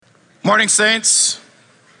Morning, saints.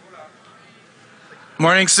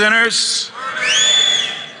 Morning, sinners.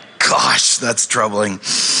 Gosh, that's troubling.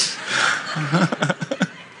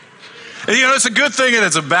 It's a good thing and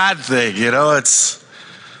it's a bad thing. It's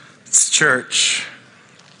church.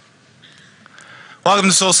 Welcome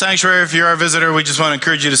to Soul Sanctuary. If you're our visitor, we just want to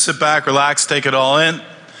encourage you to sit back, relax, take it all in.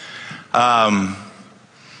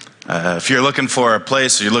 If you're looking for a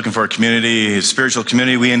place, or you're looking for a community, a spiritual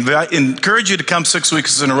community, we encourage you to come 6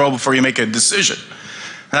 weeks in a row before you make a decision.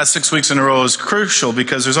 And that 6 weeks in a row is crucial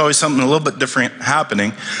because there's always something a little bit different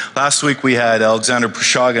happening. Last week we had Alexander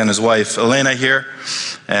Pushaga and his wife Elena here,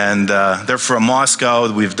 and they're from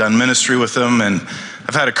Moscow. We've done ministry with them, and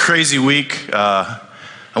I've had a crazy week. I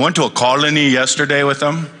went to a colony yesterday with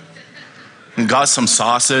them and got some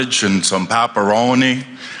sausage and some pepperoni.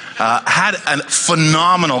 Had a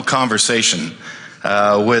phenomenal conversation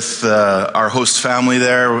with our host family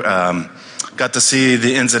there. Got to see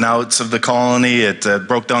the ins and outs of the colony. It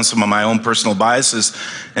broke down some of my own personal biases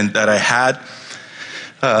that I had.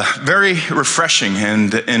 Very refreshing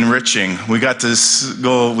and enriching. We got to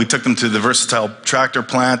go, we took them to the Versatile Tractor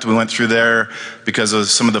plant. We went through there because of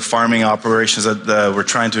some of the farming operations that we're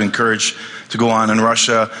trying to encourage to go on in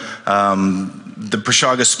Russia. The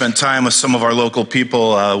Pushagas spent time with some of our local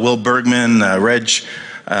people, Will Bergman, Reg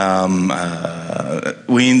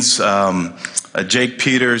Weens, Jake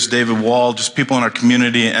Peters, David Wall, just people in our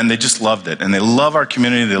community, and they just loved it. And they love our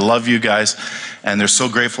community, they love you guys, and they're so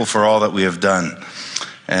grateful for all that we have done.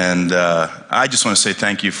 And I just want to say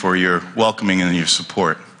thank you for your welcoming and your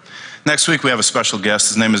support. Next week we have a special guest.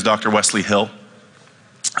 His name is Dr. Wesley Hill.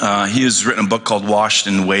 He has written a book called Washed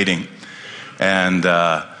in Waiting. And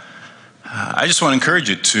I just want to encourage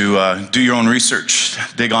you to do your own research.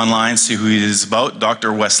 Dig online, see who he is about,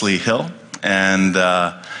 Dr. Wesley Hill. And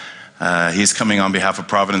he's coming on behalf of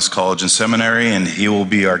Providence College and Seminary, and he will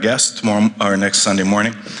be our guest tomorrow or next Sunday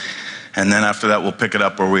morning. And then after that, we'll pick it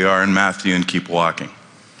up where we are in Matthew and keep walking.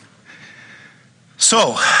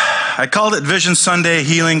 So, I called it Vision Sunday,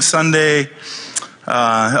 Healing Sunday,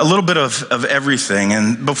 a little bit of everything.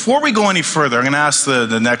 And before we go any further, I'm going to ask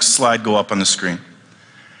the next slide go up on the screen.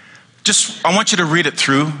 I want you to read it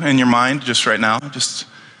through in your mind just right now. Just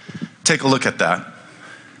take a look at that.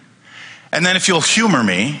 And then if you'll humor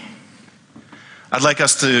me, I'd like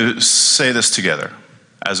us to say this together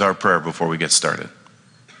as our prayer before we get started.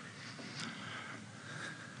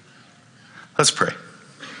 Let's pray.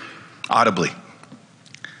 Audibly.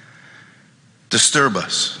 Disturb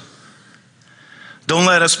us. Don't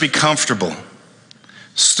let us be comfortable.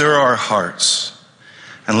 Stir our hearts.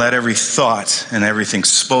 And let every thought and everything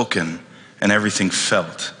spoken and everything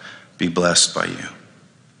felt be blessed by you.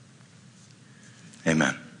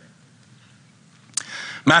 Amen.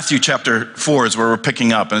 Matthew chapter 4 is where we're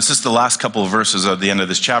picking up, and it's just the last couple of verses at the end of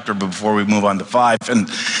this chapter before we move on to 5. And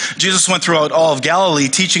Jesus went throughout all of Galilee,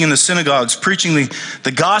 teaching in the synagogues, preaching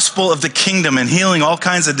the gospel of the kingdom and healing all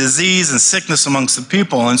kinds of disease and sickness amongst the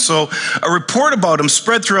people. And so a report about him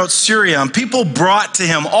spread throughout Syria, and people brought to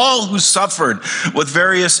him all who suffered with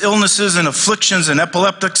various illnesses and afflictions and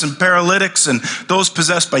epileptics and paralytics and those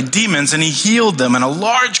possessed by demons, and he healed them. And a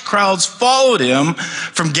large crowds followed him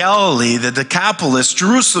from Galilee, the Decapolis,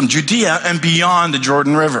 Jerusalem, Judea, and beyond the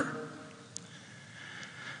Jordan River.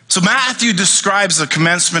 So Matthew describes the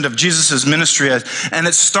commencement of Jesus' ministry, and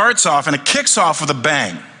it starts off and it kicks off with a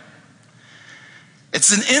bang.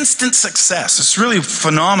 It's an instant success. It's really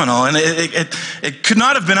phenomenal, and it could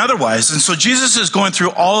not have been otherwise. And so Jesus is going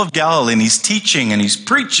through all of Galilee, and he's teaching, and he's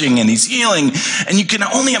preaching, and he's healing, and you can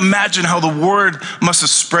only imagine how the word must have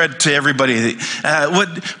spread to everybody.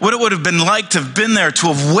 What it would have been like to have been there, to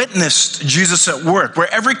have witnessed Jesus at work, where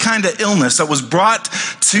every kind of illness that was brought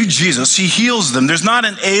to Jesus, he heals them. There's not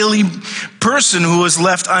an ailing person who was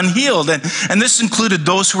left unhealed, and this included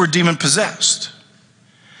those who were demon-possessed.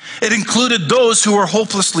 It included those who were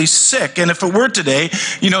hopelessly sick. And if it were today,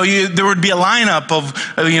 there would be a lineup of,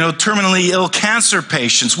 terminally ill cancer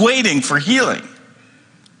patients waiting for healing.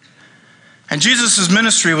 And Jesus'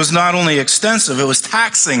 ministry was not only extensive, it was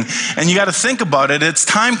taxing. And you got to think about it, it's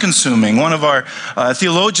time consuming. One of our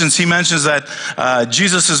theologians, he mentions that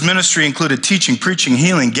Jesus' ministry included teaching, preaching,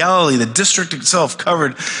 healing. Galilee, the district itself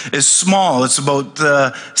covered, is small. It's about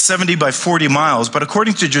 70 by 40 miles. But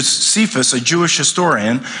according to Josephus, a Jewish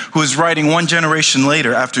historian who is writing one generation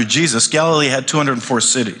later after Jesus, Galilee had 204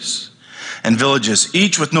 cities and villages,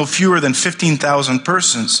 each with no fewer than 15,000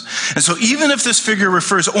 persons. And so even if this figure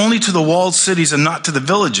refers only to the walled cities and not to the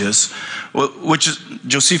villages, which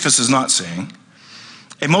Josephus is not saying,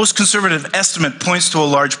 a most conservative estimate points to a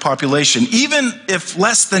large population, even if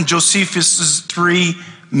less than Josephus's 3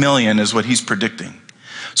 million is what he's predicting.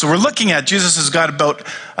 So we're looking at Jesus has got about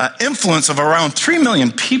influence of around 3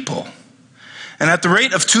 million people. And at the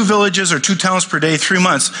rate of 2 villages or 2 towns per day, 3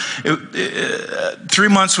 months, 3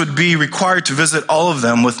 months would be required to visit all of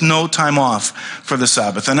them with no time off for the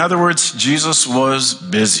Sabbath. In other words, Jesus was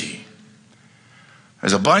busy.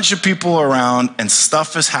 There's a bunch of people around and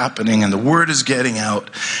stuff is happening and the word is getting out.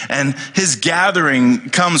 And his gathering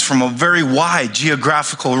comes from a very wide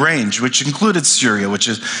geographical range, which included Syria, which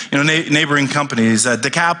is, neighboring companies,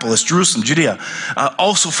 Decapolis, Jerusalem, Judea,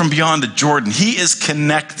 also from beyond the Jordan. He is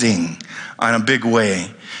connecting on a big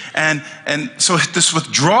way. And so this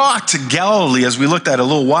withdrawal to Galilee, as we looked at a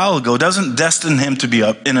little while ago, doesn't destine him to be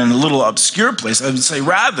in a little obscure place. I would say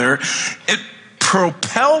rather, it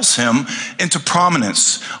propels him into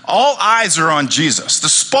prominence. All eyes are on Jesus. The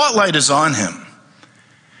spotlight is on him.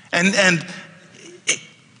 And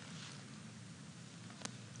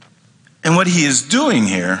what he is doing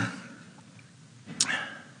here,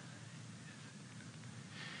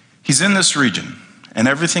 he's in this region, and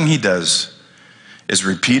everything he does is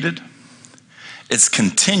repeated, it's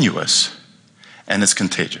continuous, and it's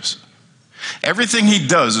contagious. Everything he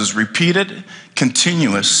does is repeated,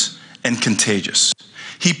 continuous, and contagious.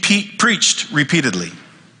 He preached repeatedly.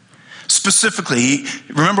 Specifically,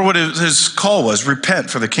 remember what his call was: repent,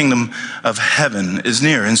 for the kingdom of heaven is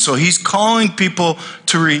near. And so he's calling people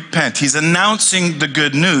to repent. He's announcing the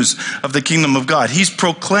good news of the kingdom of God. He's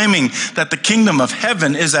proclaiming that the kingdom of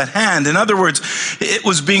heaven is at hand. In other words, it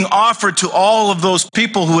was being offered to all of those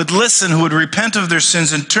people who would listen, who would repent of their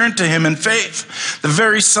sins and turn to him in faith. The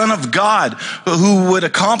very Son of God, who would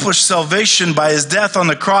accomplish salvation by his death on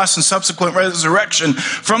the cross and subsequent resurrection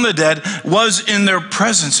from the dead, was in their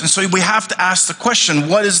presence. And so we have to ask the question,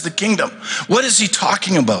 what is the kingdom? What is he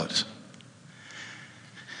talking about?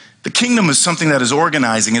 The kingdom is something that is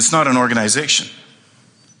organizing. It's not an organization.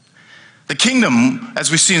 The kingdom,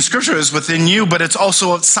 as we see in Scripture, is within you, but it's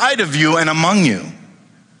also outside of you and among you.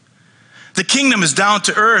 The kingdom is down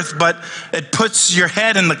to earth, but it puts your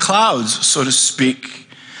head in the clouds, so to speak.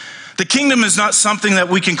 The kingdom is not something that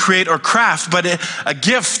we can create or craft, but a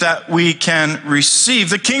gift that we can receive.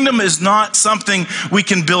 The kingdom is not something we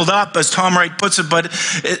can build up, as Tom Wright puts it, but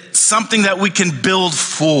it's something that we can build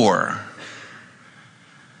for.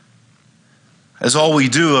 As all we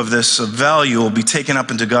do of this value will be taken up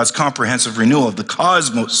into God's comprehensive renewal of the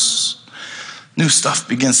cosmos, new stuff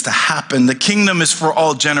begins to happen. The kingdom is for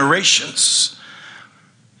all generations,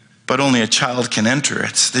 but only a child can enter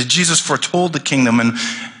it. Jesus foretold the kingdom, and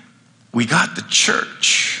we got the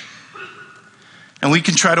church. And we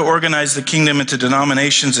can try to organize the kingdom into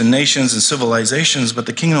denominations and nations and civilizations, but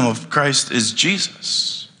the kingdom of Christ is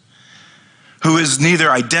Jesus, who is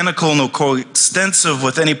neither identical nor coextensive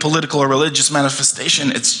with any political or religious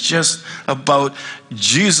manifestation. It's just about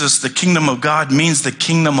Jesus. The kingdom of God means the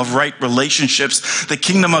kingdom of right relationships. The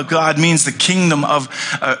kingdom of God means the kingdom of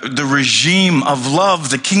the regime of love.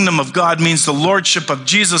 The kingdom of God means the lordship of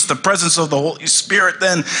Jesus. The presence of the Holy Spirit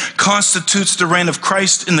then constitutes the reign of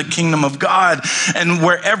Christ in the kingdom of God. And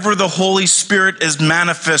wherever the Holy Spirit is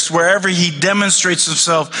manifest, wherever he demonstrates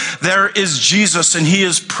himself, there is Jesus, and he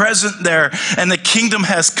is present there. And the kingdom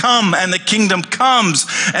has come, and the kingdom comes,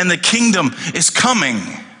 and the kingdom is coming.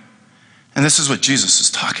 And this is what Jesus is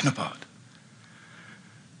talking about.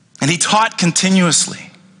 And he taught continuously.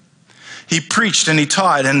 He preached and he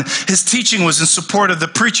taught, and his teaching was in support of the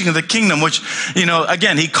preaching of the kingdom, which,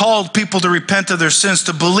 again, he called people to repent of their sins,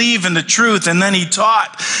 to believe in the truth, and then he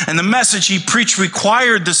taught. And the message he preached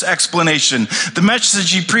required this explanation. The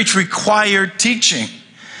message he preached required teaching.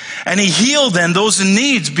 And he healed then those in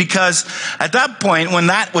needs, because at that point when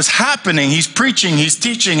that was happening, he's preaching, he's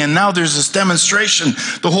teaching, and now there's this demonstration.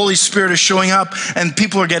 The Holy Spirit is showing up and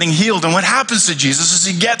people are getting healed. And what happens to Jesus is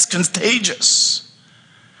he gets contagious.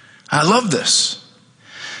 I love this.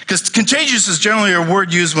 Because contagious is generally a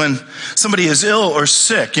word used when somebody is ill or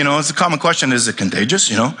sick. It's a common question, is it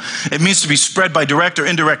contagious? It means to be spread by direct or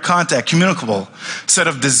indirect contact, communicable set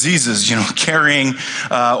of diseases, carrying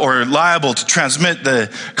or liable to transmit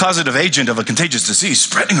the causative agent of a contagious disease,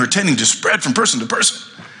 spreading or tending to spread from person to person.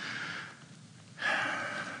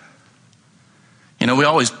 We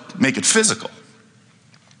always make it physical.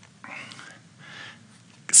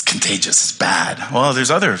 It's contagious, it's bad. Well,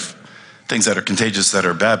 there's other things that are contagious that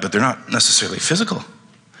are bad, but they're not necessarily physical.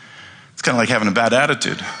 It's kind of like having a bad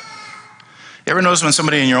attitude. You ever notice when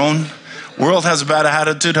somebody in your own world has a bad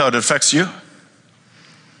attitude, how it affects you?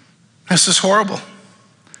 This is horrible.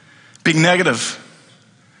 Being negative,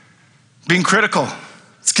 being critical,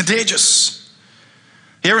 it's contagious.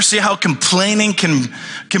 You ever see how complaining can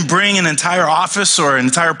bring an entire office or an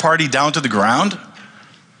entire party down to the ground?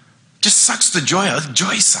 Just sucks the joy out.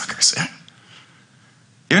 Joy suckers. Yeah?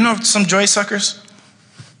 You know some joy suckers?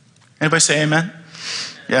 Anybody say amen?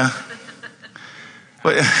 Yeah.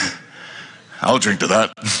 I'll drink to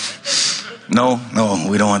that. No,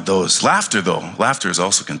 we don't want those. Laughter, though. Laughter is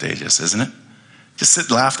also contagious, isn't it? Just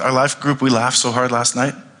sit, laugh. Our life group, we laughed so hard last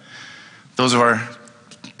night. Those of our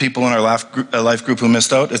people in our life group who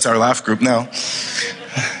missed out, it's our laugh group now.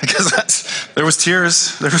 Because there was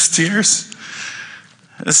tears. There was tears.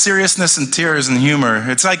 The seriousness and tears and humor.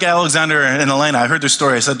 It's like Alexander and Elena. I heard their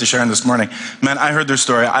story. I said to Sharon this morning, man, I heard their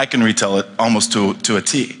story. I can retell it almost to a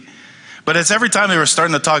T. But it's every time they were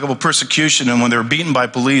starting to talk about persecution and when they were beaten by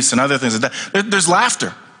police and other things like that, there's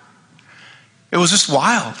laughter. It was just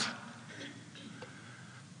wild.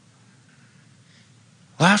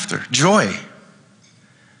 Laughter, joy,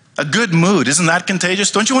 a good mood. Isn't that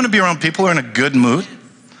contagious? Don't you want to be around people who are in a good mood?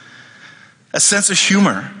 A sense of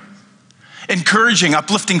humor, encouraging,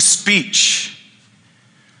 uplifting speech,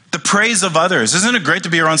 the praise of others. Isn't it great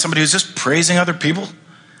to be around somebody who's just praising other people?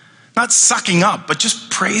 Not sucking up, but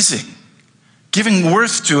just praising. Giving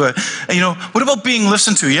worth to what about being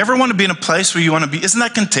listened to? You ever want to be in a place where you want to be? Isn't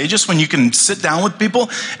that contagious when you can sit down with people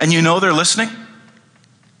and you know they're listening?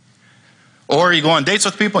 Or you go on dates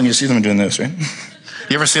with people and you see them doing this, right?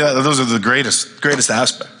 You ever see that? Those are the greatest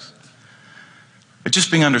aspects. But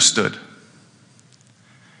just being understood.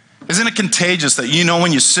 Isn't it contagious that you know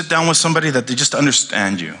when you sit down with somebody that they just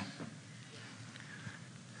understand you?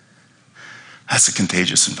 That's a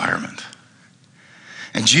contagious environment.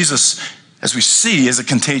 And Jesus, as we see, is a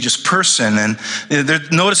contagious person. And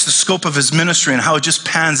notice the scope of his ministry and how it just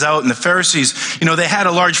pans out. And the Pharisees, they had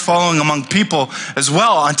a large following among people as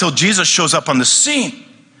well until Jesus shows up on the scene.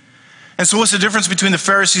 And so what's the difference between the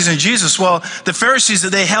Pharisees and Jesus? Well, the Pharisees,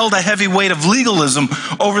 they held a heavy weight of legalism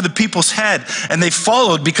over the people's head. And they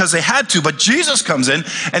followed because they had to. But Jesus comes in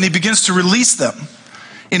and he begins to release them.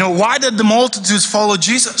 Why did the multitudes follow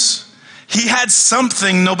Jesus? He had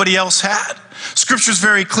something nobody else had. Scripture is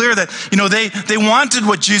very clear that, they wanted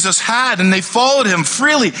what Jesus had and they followed him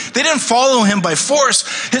freely. They didn't follow him by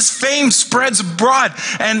force. His fame spreads abroad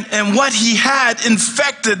and what he had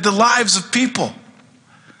infected the lives of people.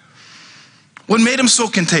 What made him so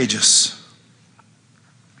contagious?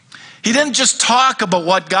 He didn't just talk about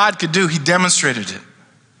what God could do, he demonstrated it.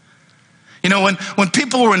 When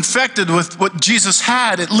people were infected with what Jesus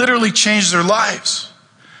had, it literally changed their lives.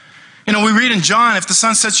 We read in John, if the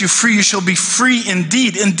Son sets you free, you shall be free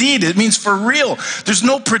indeed. Indeed, it means for real. There's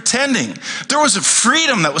no pretending. There was a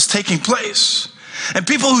freedom that was taking place. And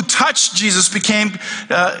people who touched Jesus became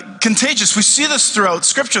contagious. We see this throughout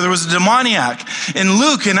Scripture. There was a demoniac in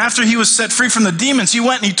Luke, and after he was set free from the demons, he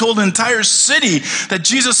went and he told the entire city that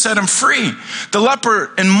Jesus set him free. The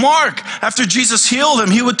leper in Mark, after Jesus healed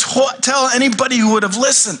him, he would tell anybody who would have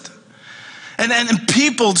listened. And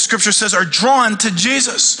people, the Scripture says, are drawn to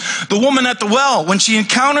Jesus. The woman at the well, when she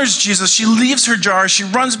encounters Jesus, she leaves her jar, she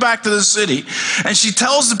runs back to the city, and she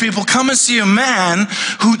tells the people, come and see a man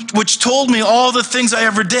which told me all the things I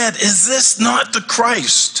ever did. Is this not the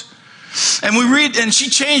Christ? And we read, and she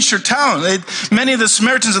changed her town. Many of the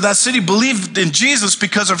Samaritans of that city believed in Jesus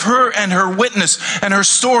because of her and her witness and her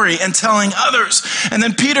story and telling others. And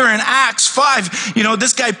then Peter in Acts 5,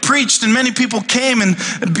 this guy preached and many people came and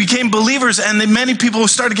became believers, and then many people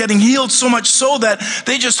started getting healed, so much so that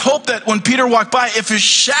they just hoped that when Peter walked by, if his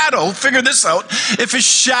shadow, figure this out, if his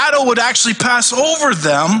shadow would actually pass over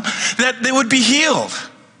them, that they would be healed.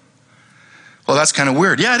 Well, that's kind of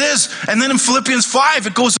weird. Yeah, it is. And then in Philippians 5,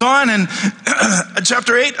 it goes on, and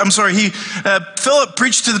chapter 8, Philip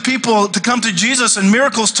preached to the people to come to Jesus, and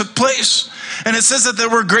miracles took place. And it says that there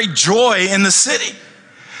were great joy in the city.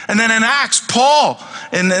 And then in Acts, Paul,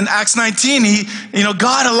 in Acts 19,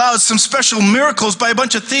 God allowed some special miracles by a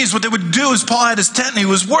bunch of thieves. What they would do is Paul had his tent and he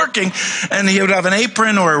was working, and he would have an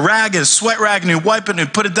apron or a rag, a sweat rag, and he'd wipe it and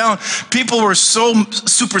he'd put it down. People were so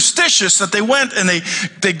superstitious that they went and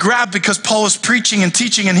they grabbed, because Paul was preaching and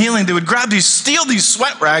teaching and healing, they would steal these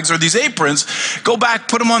sweat rags or these aprons, go back,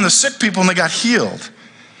 put them on the sick people, and they got healed.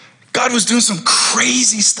 God was doing some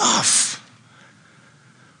crazy stuff.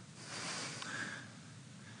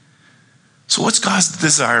 So what's God's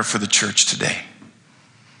desire for the church today?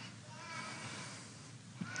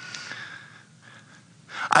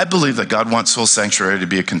 I believe that God wants Soul Sanctuary to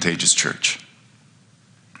be a contagious church.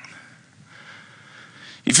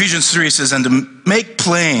 Ephesians 3 says, and to make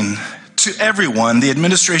plain to everyone the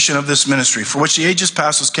administration of this ministry, for which the ages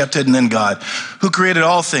past was kept hidden in God, who created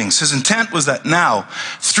all things. His intent was that now,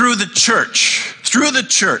 through the church,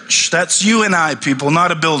 that's you and I, people,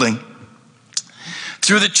 not a building,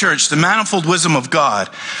 through the church, the manifold wisdom of God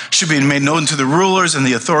should be made known to the rulers and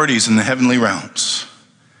the authorities in the heavenly realms.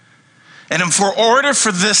 And for order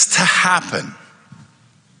for this to happen,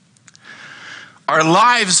 our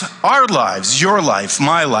lives, your life,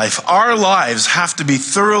 my life, our lives have to be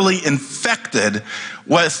thoroughly infected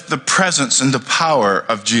with the presence and the power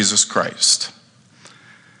of Jesus Christ.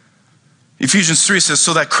 Ephesians 3 says,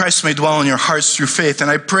 so that Christ may dwell in your hearts through faith. And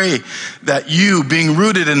I pray that you, being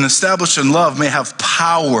rooted and established in love, may have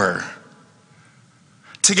power,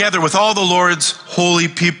 together with all the Lord's holy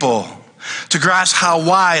people, to grasp how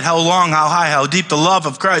wide, how long, how high, how deep the love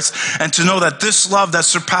of Christ, and to know that this love that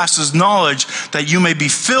surpasses knowledge, that you may be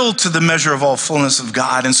filled to the measure of all fullness of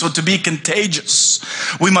God. And so to be contagious,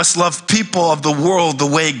 we must love people of the world the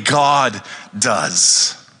way God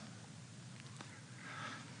does.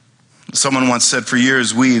 Someone once said, for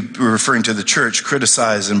years we, referring to the church,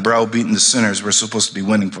 criticize and browbeaten the sinners we're supposed to be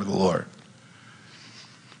winning for the Lord.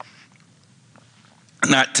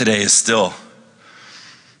 And that today is still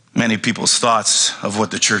many people's thoughts of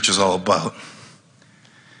what the church is all about.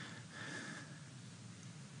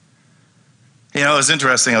 You know, it was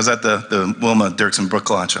interesting. I was at the Wilma Dirksen book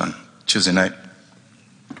launch on Tuesday night.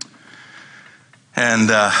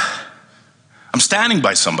 And I'm standing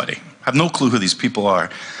by somebody. I have no clue who these people are.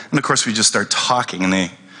 And of course, we just start talking, and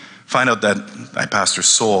they find out that I pastor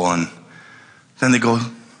Soul, and then they go,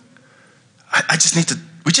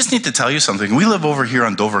 we just need to tell you something. We live over here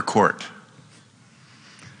on Dover Court.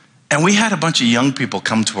 And we had a bunch of young people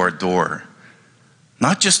come to our door,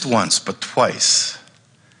 not just once, but twice,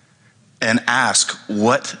 and ask,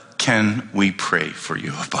 what can we pray for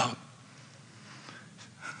you about?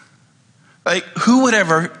 Like, who would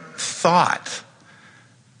ever thought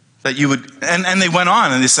that you would, and they went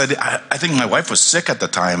on and they said, I think my wife was sick at the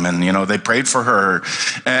time, and they prayed for her,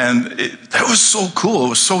 and that was so cool. It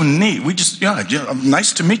was so neat. We just,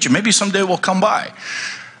 nice to meet you. Maybe someday we'll come by.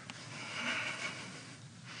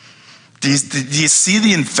 Do you see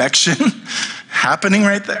the infection happening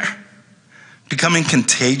right there? Becoming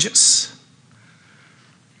contagious.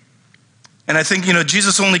 And I think,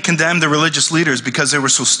 Jesus only condemned the religious leaders because they were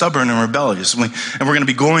so stubborn and rebellious. And we're going to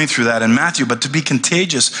be going through that in Matthew. But to be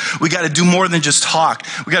contagious, we got to do more than just talk.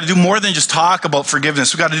 We got to do more than just talk about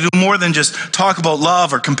forgiveness. We got to do more than just talk about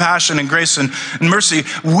love or compassion and grace and mercy.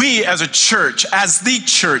 We as a church, as the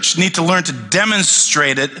church, need to learn to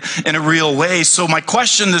demonstrate it in a real way. So my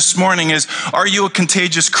question this morning is, are you a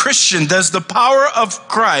contagious Christian? Does the power of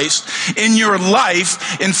Christ in your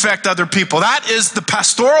life infect other people? That is the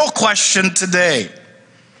pastoral question today.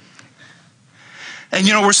 And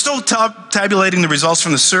we're still tabulating the results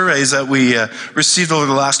from the surveys that we received over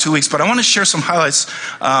the last 2 weeks, but I want to share some highlights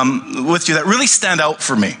with you that really stand out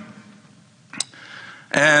for me.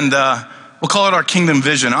 And we'll call it our kingdom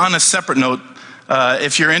vision. On a separate note,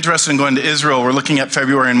 if you're interested in going to Israel, we're looking at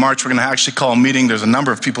February and March. We're going to actually call a meeting. There's a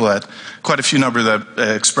number of people quite a few number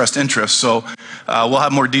that expressed interest. So we'll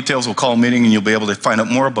have more details. We'll call a meeting and you'll be able to find out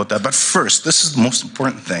more about that. But first, this is the most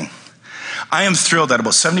important thing. I am thrilled that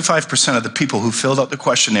about 75% of the people who filled out the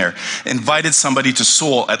questionnaire invited somebody to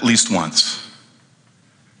Soul at least once.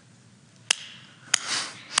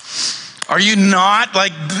 Are you not?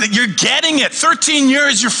 Like, you're getting it. 13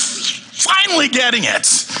 years, you're finally getting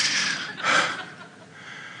it.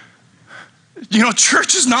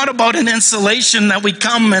 Church is not about an installation that we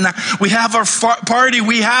come and we have our party.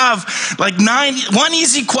 We have like one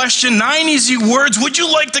easy question, 9 easy words. Would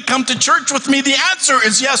you like to come to church with me? The answer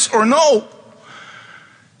is yes or no.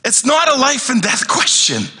 It's not a life and death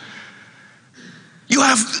question. You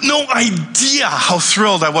have no idea how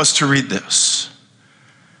thrilled I was to read this.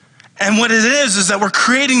 And what it is that we're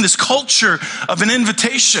creating this culture of an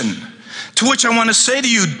invitation, to which I want to say to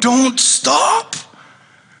you, don't stop.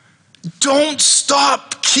 Don't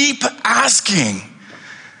stop. Keep asking.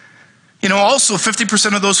 Also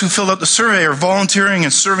 50% of those who filled out the survey are volunteering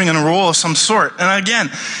and serving in a role of some sort. And again,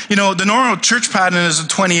 the normal church pattern is a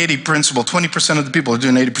 20-80 principle. 20% of the people are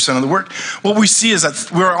doing 80% of the work. What we see is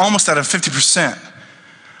that we're almost at a 50%.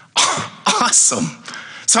 Awesome.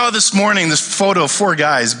 Saw this morning this photo of 4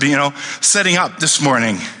 guys, setting up this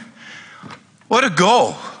morning. What a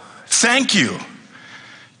go. Thank you.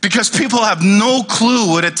 Because people have no clue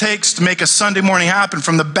what it takes to make a Sunday morning happen,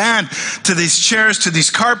 from the band to these chairs to these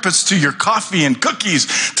carpets to your coffee and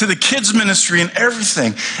cookies to the kids ministry and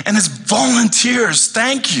everything. And it's volunteers.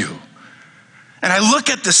 Thank you. And I look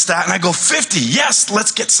at this stat and I go, 50. Yes,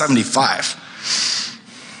 let's get 75.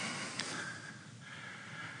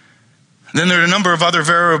 Then there are a number of other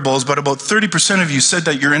variables, but about 30% of you said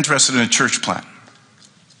that you're interested in a church plant.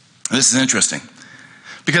 This is interesting,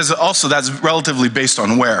 because also that's relatively based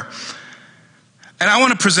on where. And I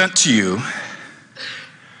want to present to you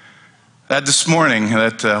that this morning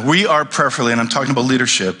that we are prayerfully, and I'm talking about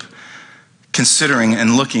leadership, considering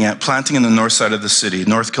and looking at planting in the north side of the city,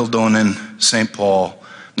 North Kildonan, St. Paul,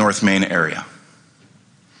 North Main area.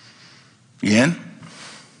 You in?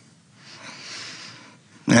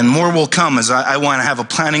 And more will come as I want to have a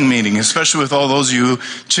planning meeting, especially with all those of you who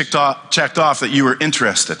checked off that you were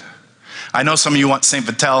interested. I know some of you want St.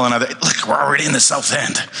 Vital and other. Look, we're already in the South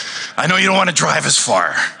End. I know you don't want to drive as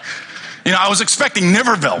far. You know, I was expecting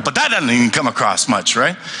Niverville, but that doesn't even come across much,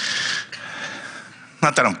 right?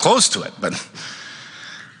 Not that I'm close to it, but.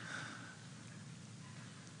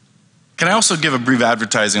 Can I also give a brief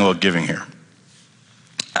advertising about giving here?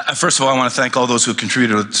 First of all, I want to thank all those who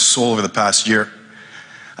contributed to Soul over the past year.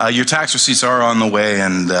 Your tax receipts are on the way,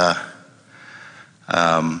 and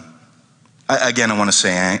again, I want to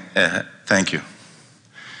say thank you.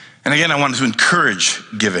 And again, I want to encourage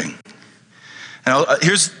giving. And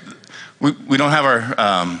we don't have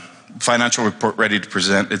our financial report ready to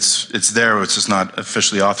present. It's there, it's just not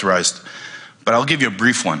officially authorized. But I'll give you a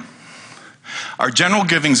brief one. Our general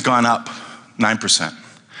giving's gone up 9%.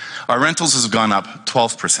 Our rentals has gone up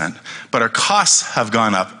 12%. But our costs have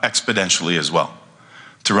gone up exponentially as well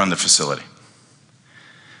to run the facility.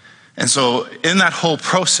 And so in that whole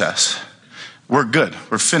process, we're good.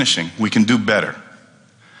 We're finishing. We can do better.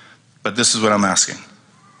 But this is what I'm asking.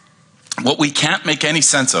 What we can't make any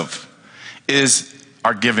sense of is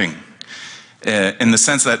our giving in the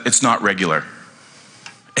sense that it's not regular.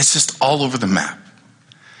 It's just all over the map.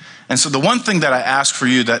 And so the one thing that I ask for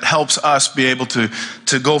you that helps us be able to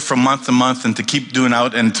go from month to month and to keep doing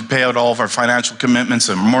out and to pay out all of our financial commitments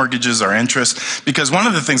and mortgages, our interest, because one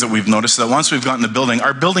of the things that we've noticed is that once we've gotten the building,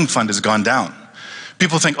 our building fund has gone down.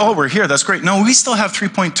 People think, oh, we're here, that's great. No, we still have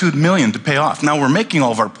 $3.2 million to pay off. Now we're making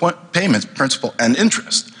all of our payments, principal and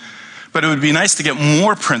interest. But it would be nice to get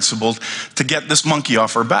more principal to get this monkey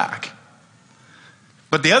off our back.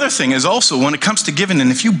 But the other thing is also when it comes to giving,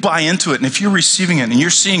 and if you buy into it and if you're receiving it and you're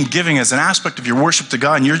seeing giving as an aspect of your worship to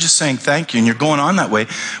God and you're just saying thank you and you're going on that way,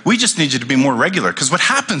 we just need you to be more regular. Because what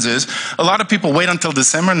happens is a lot of people wait until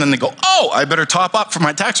December and then they go, oh, I better top up for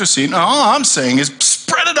my tax receipt. And all I'm saying is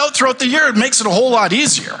spread it out throughout the year. It makes it a whole lot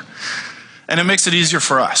easier. And it makes it easier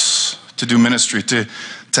for us to do ministry, to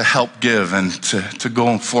help give and to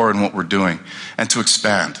go forward in what we're doing and to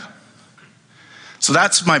expand. So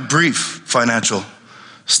that's my brief financial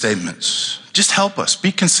statements. Just help us.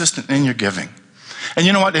 Be consistent in your giving. And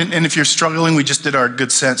you know what? And if you're struggling, we just did our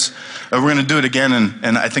good sense. We're going to do it again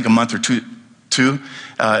in I think a month or two.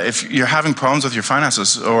 If you're having problems with your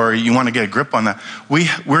finances or you want to get a grip on that,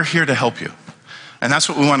 we're here to help you. And that's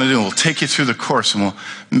what we want to do. We'll take you through the course and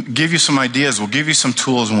we'll give you some ideas. We'll give you some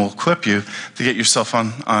tools and we'll equip you to get yourself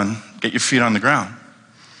get your feet on the ground.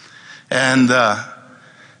 And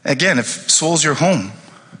again, if Soul's your home,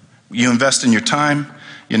 you invest in your time,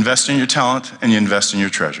 you invest in your talent, and you invest in your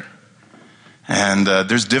treasure. And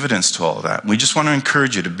there's dividends to all of that. We just want to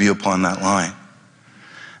encourage you to be upon that line.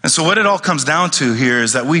 And so what it all comes down to here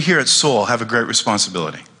is that we here at Soul have a great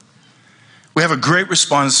responsibility. We have a great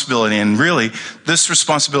responsibility, and really, this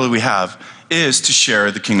responsibility we have is to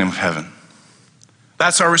share the kingdom of heaven.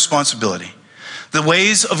 That's our responsibility. The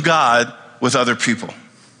ways of God with other people.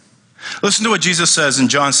 Listen to what Jesus says in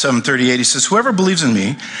John 7:38. He says, whoever believes in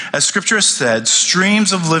me, as scripture has said,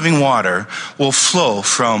 streams of living water will flow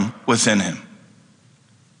from within him.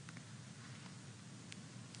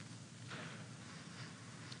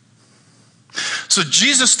 So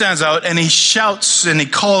Jesus stands out and he shouts and he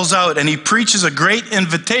calls out and he preaches a great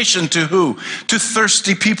invitation to who? To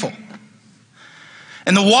thirsty people.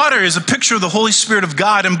 And the water is a picture of the Holy Spirit of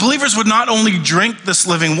God. And believers would not only drink this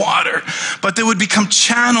living water, but they would become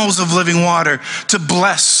channels of living water to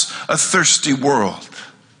bless a thirsty world.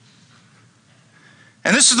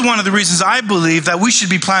 And this is one of the reasons I believe that we should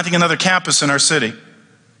be planting another campus in our city.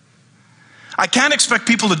 I can't expect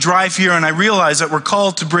people to drive here, and I realize that we are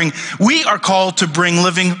called to bring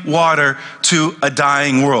living water to a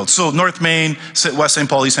dying world. So North Main, West St.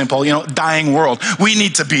 Paul, East St. Paul, dying world. We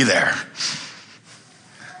need to be there.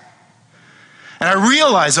 And I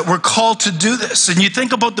realize that we're called to do this. And you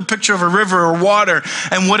think about the picture of a river or water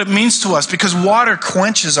and what it means to us, because water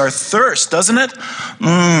quenches our thirst, doesn't it?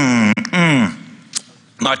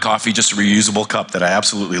 Not coffee, just a reusable cup that I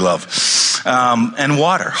absolutely love. And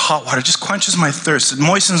water, hot water, just quenches my thirst. It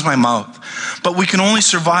moistens my mouth. But we can only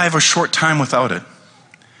survive a short time without it.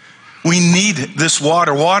 We need this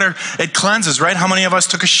water. Water, it cleanses, right? How many of us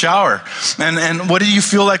took a shower? And what do you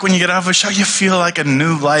feel like when you get out of a shower? You feel like a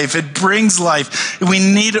new life. It brings life. We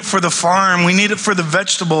need it for the farm. We need it for the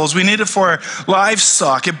vegetables. We need it for our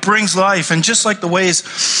livestock. It brings life. And just like the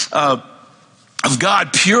ways of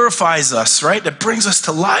God purifies us, right? It brings us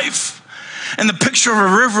to life. And the picture of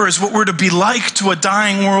a river is what we're to be like to a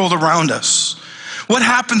dying world around us. What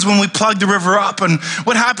happens when we plug the river up? And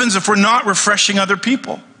what happens if we're not refreshing other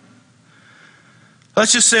people?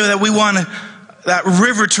 Let's just say that we want that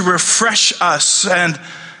river to refresh us, and,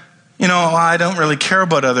 I don't really care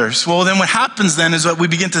about others. Well, then what happens then is that we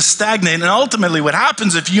begin to stagnate, and ultimately what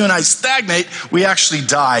happens if you and I stagnate, we actually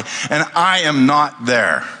die, and I am not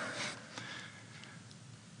there.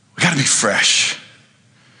 We got to be fresh.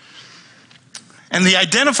 And the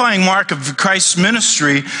identifying mark of Christ's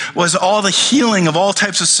ministry was all the healing of all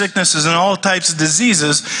types of sicknesses and all types of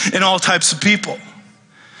diseases in all types of people.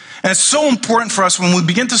 And it's so important for us when we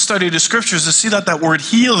begin to study the scriptures to see that word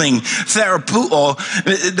healing, therapeuo,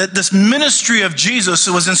 that this ministry of Jesus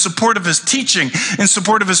was in support of his teaching, in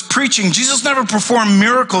support of his preaching. Jesus never performed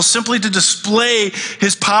miracles simply to display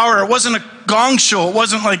his power. It wasn't a gong show. It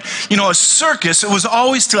wasn't like, a circus. It was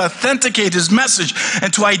always to authenticate his message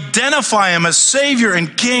and to identify him as Savior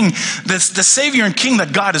and King, the Savior and King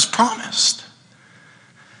that God has promised.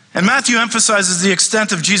 And Matthew emphasizes the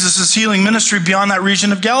extent of Jesus' healing ministry beyond that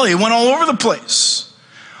region of Galilee. It went all over the place,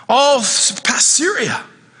 all past Syria.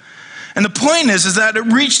 And the point is that it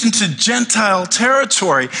reached into Gentile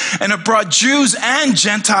territory, and it brought Jews and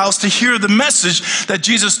Gentiles to hear the message that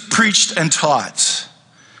Jesus preached and taught.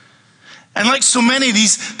 And like so many,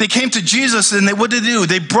 they came to Jesus, and what did they do?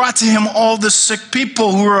 They brought to him all the sick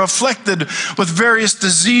people who were afflicted with various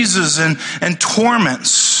diseases and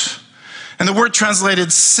torments. And the word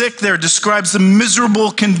translated sick there describes the miserable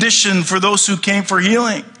condition for those who came for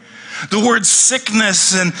healing. The word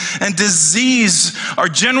sickness and disease are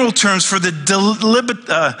general terms for the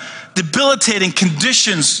debilitating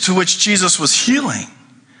conditions to which Jesus was healing.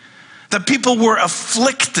 That people were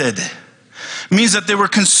afflicted means that they were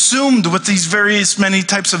consumed with these various many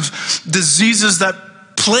types of diseases that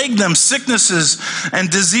plagued them. Sicknesses and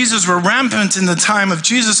diseases were rampant in the time of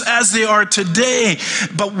Jesus as they are today.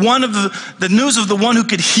 But one of the news of the one who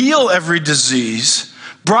could heal every disease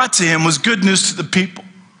brought to him was good news to the people.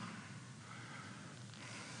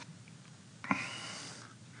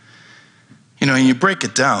 And you break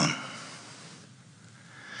it down.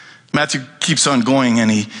 Matthew keeps on going, and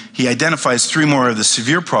he identifies three more of the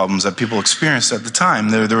severe problems that people experienced at the time.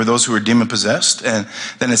 There were those who were demon-possessed, and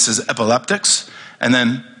then it says epileptics, and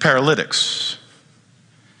then paralytics.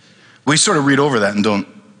 We sort of read over that and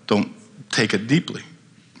don't take it deeply.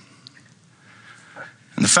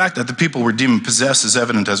 And the fact that the people were demon-possessed is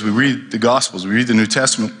evident as we read the Gospels, we read the New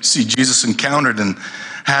Testament. We see Jesus encountered and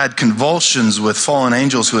had convulsions with fallen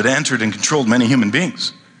angels who had entered and controlled many human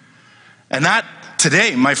beings. And that,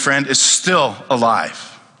 today, my friend, is still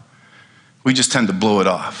alive. We just tend to blow it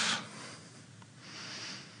off.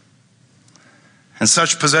 And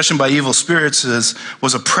such possession by evil spirits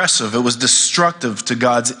was oppressive. It was destructive to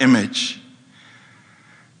God's image.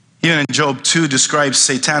 Even in Job 2 describes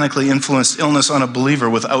satanically influenced illness on a believer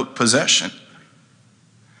without possession.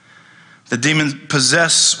 The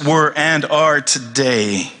demon-possessed were and are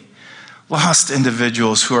today lost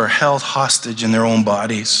individuals who are held hostage in their own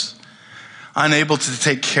bodies, unable to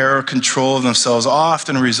take care or control of themselves,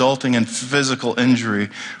 often resulting in physical injury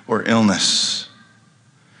or illness.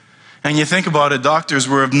 And you think about it, doctors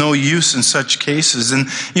were of no use in such cases. And,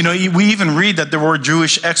 we even read that there were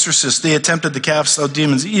Jewish exorcists. They attempted to cast out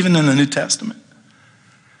demons, even in the New Testament.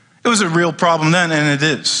 It was a real problem then, and it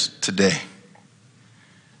is today.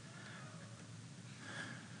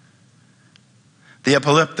 The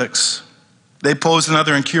epileptics, they posed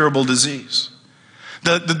another incurable disease.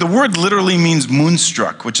 The word literally means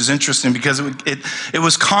moonstruck, which is interesting because it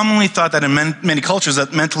was commonly thought that in many cultures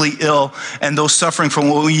that mentally ill and those suffering from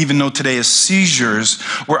what we even know today as seizures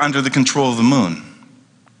were under the control of the moon.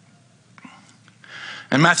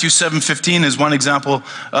 And Matthew 7:15 is one example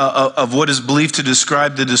of what is believed to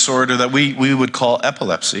describe the disorder that we would call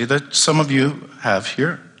epilepsy, that some of you have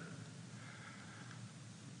here.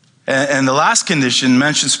 And the last condition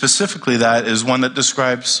mentioned specifically that is one that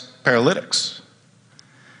describes paralytics.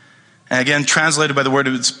 And again, translated by the word,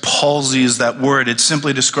 it's palsy is that word. It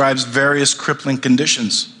simply describes various crippling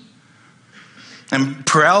conditions. And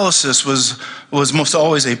paralysis was most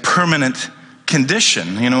always a permanent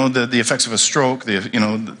condition. The effects of a stroke,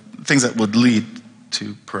 the things that would lead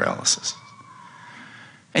to paralysis.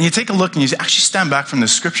 And you take a look and you actually stand back from the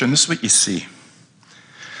scripture, and this is what you see.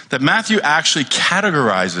 that Matthew actually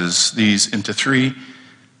categorizes these into three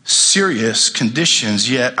serious conditions,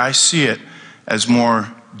 yet I see it as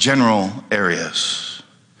more general areas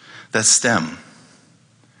that stem.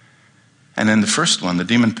 And in the first one, the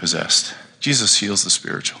demon-possessed, Jesus heals the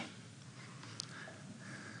spiritual.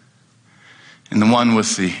 In the one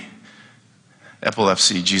with the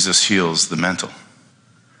epilepsy, Jesus heals the mental.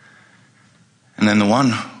 And then the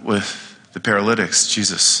one with the paralytics,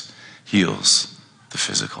 Jesus heals the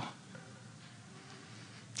physical. Do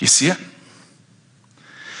you see it?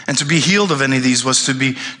 And to be healed of any of these was to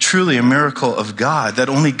be truly a miracle of God that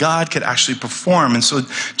only God could actually perform. And so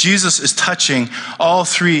Jesus is touching all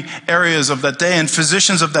three areas of that day. And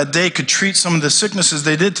physicians of that day could treat some of the sicknesses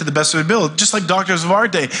they did to the best of their ability, just like doctors of our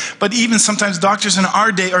day. But even sometimes doctors in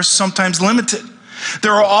our day are sometimes limited.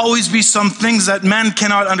 There will always be some things that men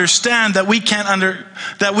cannot understand, that we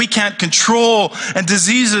can't control, and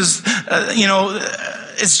diseases.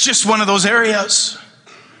 It's just one of those areas.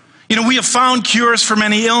 We have found cures for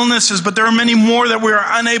many illnesses, but there are many more that we are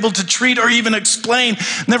unable to treat or even explain.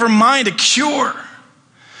 Never mind a cure.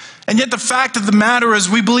 And yet the fact of the matter is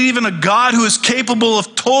we believe in a God who is capable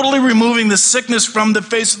of totally removing the sickness from the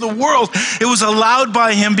face of the world. It was allowed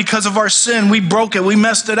by him because of our sin. We broke it. We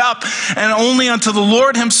messed it up. And only until the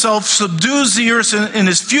Lord himself subdues the earth in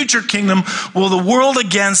his future kingdom will the world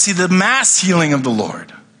again see the mass healing of the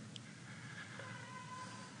Lord.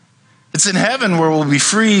 It's in heaven where we'll be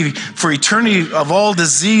free for eternity of all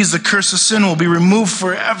disease. The curse of sin will be removed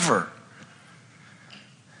forever.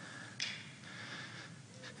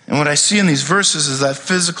 And what I see in these verses is that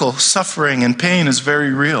physical suffering and pain is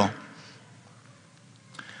very real.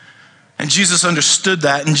 And Jesus understood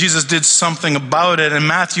that, and Jesus did something about it. And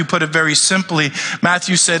Matthew put it very simply.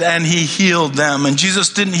 Matthew said, and he healed them. And Jesus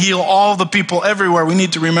didn't heal all the people everywhere. We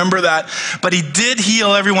need to remember that. But he did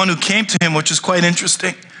heal everyone who came to him, which is quite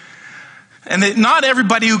interesting. And not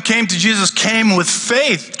everybody who came to Jesus came with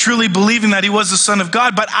faith, truly believing that he was the Son of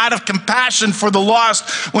God, but out of compassion for the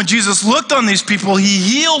lost. When Jesus looked on these people, he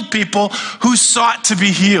healed people who sought to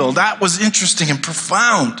be healed. That was interesting and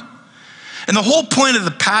profound. And the whole point of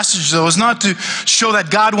the passage, though, is not to show that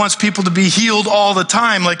God wants people to be healed all the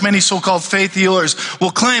time, like many so-called faith healers will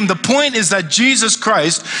claim. The point is that Jesus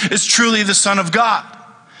Christ is truly the Son of God.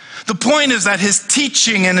 The point is that his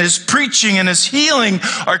teaching and his preaching and his healing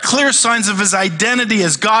are clear signs of his identity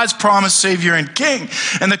as God's promised Savior and King.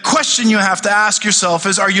 And the question you have to ask yourself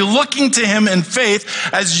is, are you looking to him in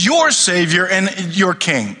faith as your Savior and your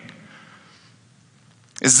King?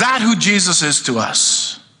 Is that who Jesus is to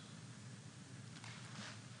us?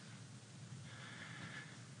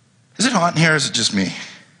 Is it hot in here or is it just me?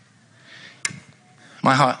 Am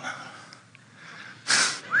I hot?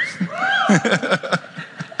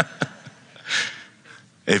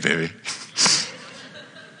 Hey, baby.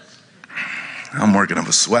 I'm working up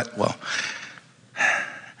a sweat. Well,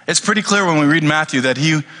 it's pretty clear when we read Matthew that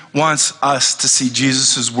he wants us to see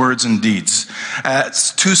Jesus' words and deeds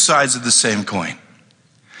as two sides of the same coin.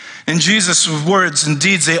 In Jesus' words and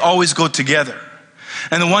deeds, they always go together.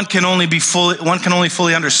 And the one can only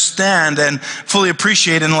fully understand and fully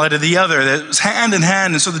appreciate in light of the other. It's hand in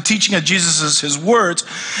hand. And so the teaching of Jesus, his words,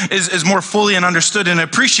 is more fully and understood and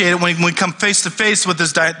appreciated when we come face to face with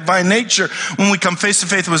his divine nature, when we come face to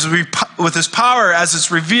face with his power as it's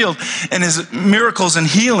revealed in his miracles and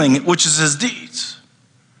healing, which is his deeds.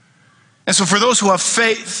 And so for those who have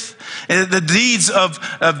faith, the deeds of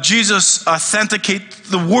Jesus authenticate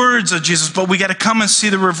the words of Jesus, but we got to come and see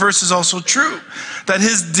the reverse is also true. That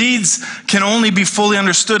his deeds can only be fully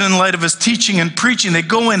understood in light of his teaching and preaching. They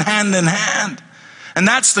go in hand. And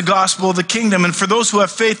that's the gospel of the kingdom. And for those who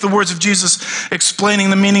have faith, the words of Jesus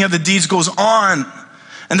explaining the meaning of the deeds goes on.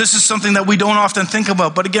 And this is something that we don't often think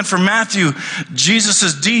about. But again, for Matthew,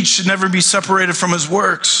 Jesus' deeds should never be separated from his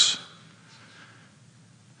works.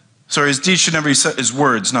 Sorry, his deeds should never be his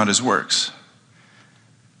words, not his works.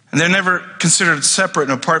 And they're never considered separate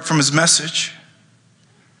and apart from his message.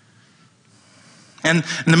 And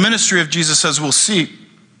in the ministry of Jesus, as we'll see,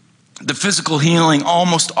 the physical healing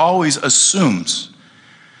almost always assumes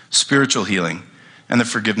spiritual healing and the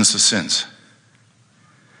forgiveness of sins.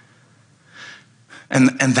 And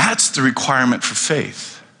that's the requirement for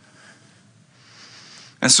faith.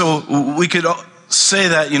 And so we could say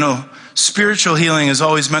that, spiritual healing is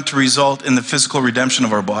always meant to result in the physical redemption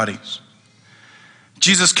of our bodies.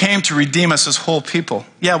 Jesus came to redeem us as whole people.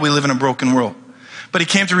 Yeah, we live in a broken world. But he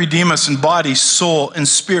came to redeem us in body, soul, and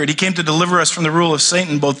spirit. He came to deliver us from the rule of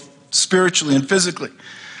Satan, both spiritually and physically.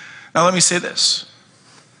 Now let me say this.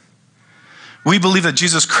 We believe that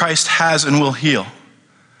Jesus Christ has and will heal.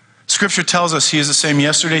 Scripture tells us he is the same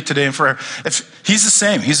yesterday, today, and forever. If he's the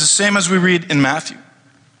same as we read in Matthew.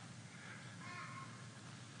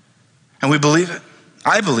 And we believe it.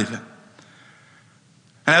 I believe it.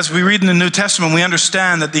 And as we read in the New Testament, we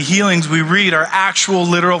understand that the healings we read are actual,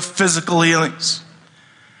 literal, physical healings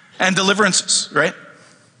and deliverances, right?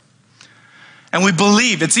 And we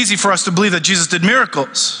believe, it's easy for us to believe that Jesus did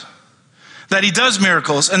miracles, that he does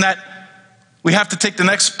miracles, and that we have to take the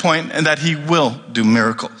next point and that he will do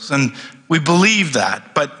miracles. And we believe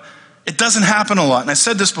that, but it doesn't happen a lot. And I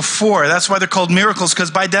said this before, that's why they're called miracles,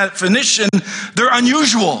 because by definition, they're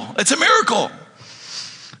unusual. It's a miracle.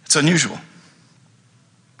 It's unusual.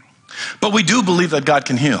 But we do believe that God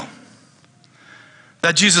can heal,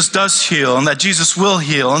 that Jesus does heal, and that Jesus will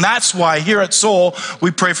heal. And that's why here at Soul, we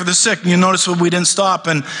pray for the sick. You notice we didn't stop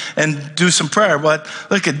and do some prayer. But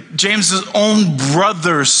look at James's own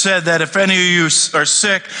brother said that if any of you are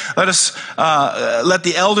sick, let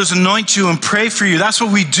the elders anoint you and pray for you. That's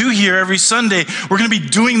what we do here every Sunday. We're going to be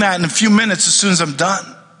doing that in a few minutes as soon as I'm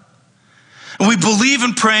done. And we believe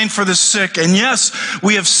in praying for the sick. And yes,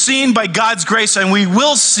 we have seen by God's grace, and we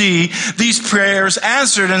will see these prayers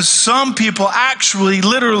answered, and some people actually,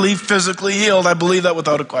 literally, physically healed. I believe that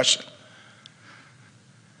without a question.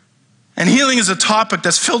 And healing is a topic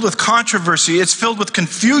that's filled with controversy. It's filled with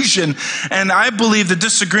confusion. And I believe the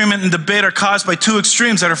disagreement and debate are caused by two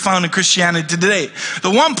extremes that are found in Christianity today.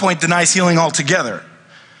 The one point denies healing altogether.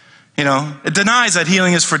 It denies that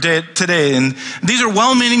healing is for today. And these are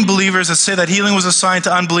well-meaning believers that say that healing was assigned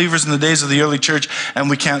to unbelievers in the days of the early church and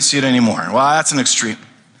we can't see it anymore. Well, that's an extreme.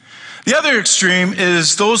 The other extreme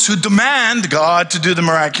is those who demand God to do the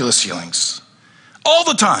miraculous healings all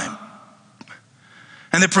the time.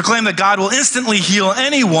 And they proclaim that God will instantly heal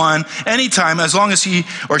anyone, anytime, as long as he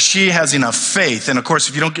or she has enough faith. And of course,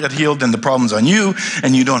 if you don't get healed, then the problem's on you,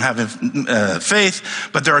 and you don't have faith.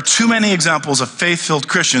 But there are too many examples of faith-filled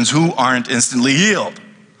Christians who aren't instantly healed.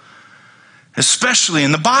 Especially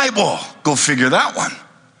in the Bible. Go figure that one.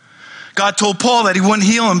 God told Paul that he wouldn't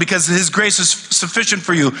heal him because his grace is sufficient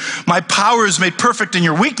for you. My power is made perfect in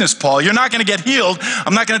your weakness, Paul. You're not going to get healed.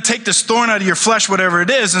 I'm not going to take this thorn out of your flesh, whatever it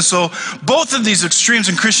is. And so both of these extremes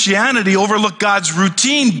in Christianity overlook God's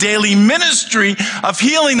routine daily ministry of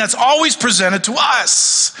healing that's always presented to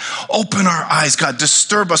us. Open our eyes, God.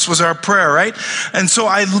 Disturb us was our prayer, right? And so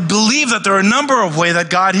I believe that there are a number of ways that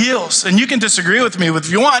God heals. And you can disagree with me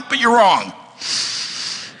if you want, but you're wrong.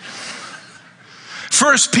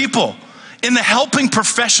 First, people in the helping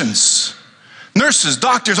professions, nurses,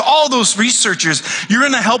 doctors, all those researchers, you're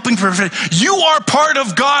in the helping profession. You are part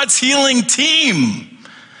of God's healing team.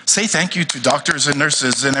 Say thank you to doctors and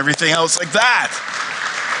nurses and everything else like that.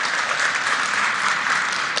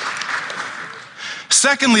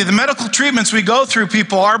 Secondly, the medical treatments we go through,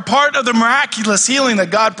 people, are part of the miraculous healing that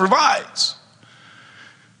God provides.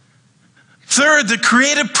 Third, the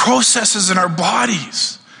creative processes in our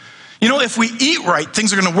bodies. If we eat right,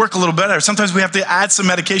 things are going to work a little better. Sometimes we have to add some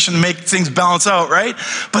medication to make things balance out, right?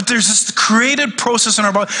 But there's this creative process in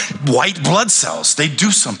our body. White blood cells, they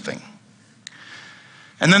do something.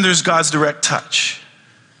 And then there's God's direct touch.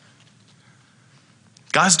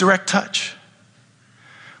 God's direct touch.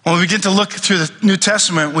 When we begin to look through the New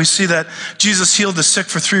Testament, we see that Jesus healed the sick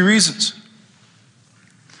for 3 reasons.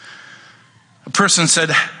 A person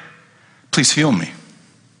said, "Please heal me."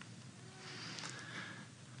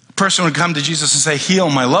 Person would come to Jesus and say,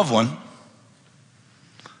 "Heal my loved one."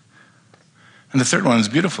 And the third one is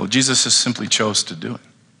beautiful. Jesus just simply chose to do it.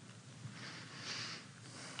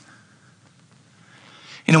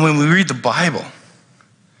 When we read the Bible,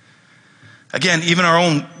 again, even our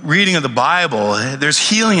own reading of the Bible, there's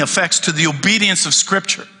healing effects to the obedience of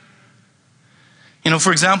Scripture.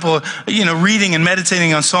 For example, reading and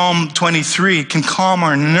meditating on Psalm 23 can calm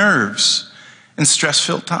our nerves in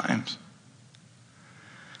stress-filled times.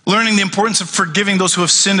 Learning the importance of forgiving those who have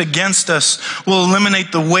sinned against us will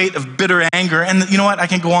eliminate the weight of bitter anger. And you know what? I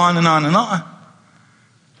can go on and on and on.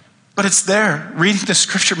 But it's there. Reading the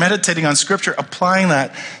Scripture, meditating on Scripture, applying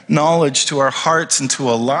that knowledge to our hearts and to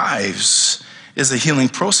our lives is a healing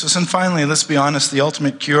process. And finally, let's be honest, the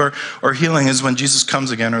ultimate cure or healing is when Jesus comes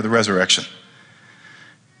again, or the resurrection.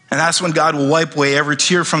 And that's when God will wipe away every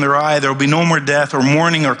tear from their eye. There will be no more death or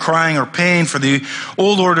mourning or crying or pain, for the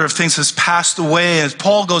old order of things has passed away. As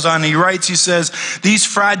Paul goes on, he writes, he says, these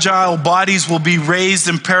fragile bodies will be raised,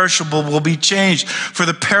 imperishable will be changed. For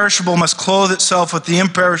the perishable must clothe itself with the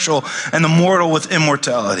imperishable, and the mortal with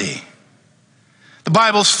immortality. The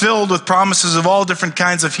Bible's filled with promises of all different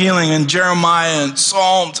kinds of healing in Jeremiah and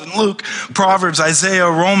Psalms and Luke, Proverbs,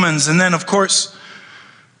 Isaiah, Romans. And then, of course,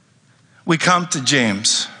 we come to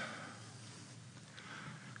James.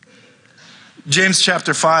 James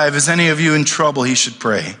chapter 5, is any of you in trouble? He should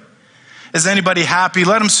pray. Is anybody happy?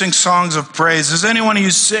 Let him sing songs of praise. Is anyone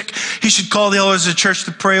who's sick? He should call the elders of the church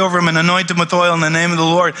to pray over him and anoint him with oil in the name of the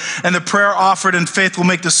Lord. And the prayer offered in faith will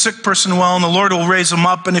make the sick person well, and the Lord will raise him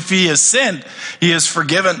up. And if he has sinned, he is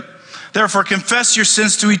forgiven. Therefore, confess your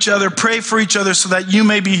sins to each other, pray for each other so that you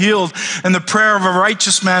may be healed. And the prayer of a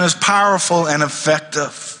righteous man is powerful and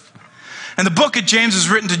effective. And the book of James is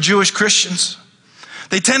written to Jewish Christians.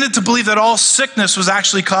 They tended to believe that all sickness was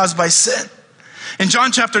actually caused by sin. In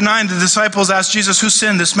John chapter 9, the disciples asked Jesus, who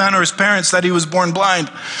sinned, this man or his parents, that he was born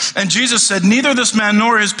blind? And Jesus said, neither this man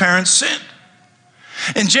nor his parents sinned.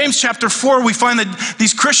 In James chapter 4, we find that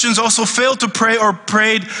these Christians also failed to pray or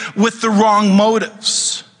prayed with the wrong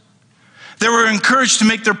motives. They were encouraged to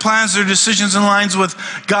make their plans, their decisions in lines with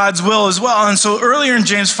God's will as well. And so earlier in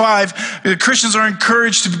James 5, the Christians are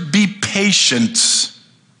encouraged to be patient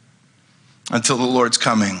until the Lord's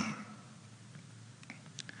coming.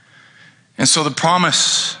 And so the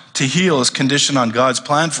promise to heal is conditioned on God's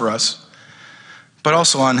plan for us, but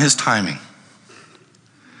also on his timing.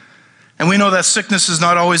 And we know that sickness is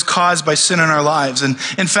not always caused by sin in our lives. And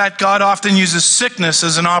in fact, God often uses sickness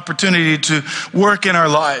as an opportunity to work in our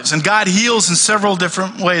lives. And God heals in several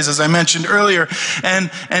different ways, as I mentioned earlier.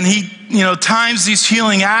 And he, times these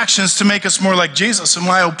healing actions to make us more like Jesus, in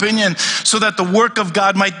my opinion, so that the work of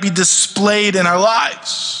God might be displayed in our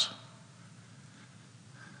lives.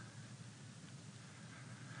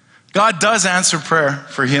 God does answer prayer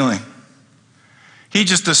for healing. He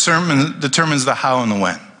just determines the how and the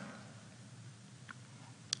when.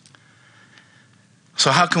 So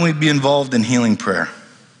how can we be involved in healing prayer?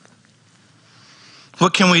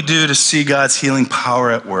 What can we do to see God's healing power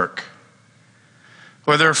at work?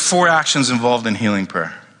 Well, there are 4 actions involved in healing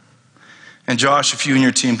prayer. And Josh, if you and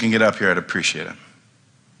your team can get up here, I'd appreciate it.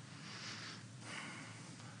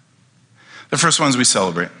 The first one is we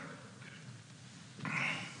celebrate.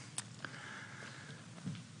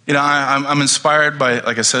 I'm inspired by,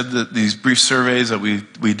 like I said, these brief surveys that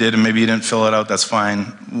we did, and maybe you didn't fill it out, that's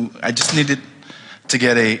fine. I just needed to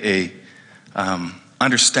get a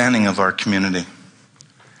understanding of our community.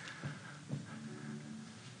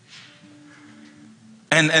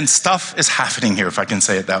 And stuff is happening here, if I can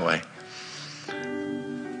say it that way.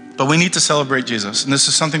 But we need to celebrate Jesus. And this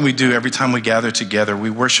is something we do every time we gather together. We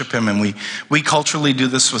worship him, and we culturally do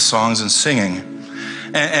this with songs and singing.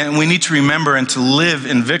 And we need to remember and to live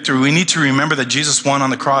in victory. We need to remember that Jesus won on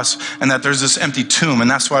the cross and that there's this empty tomb,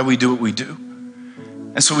 and that's why we do what we do.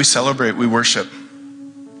 And so we celebrate, we worship.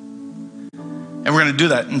 And we're going to do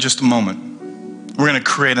that in just a moment. We're going to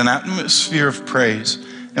create an atmosphere of praise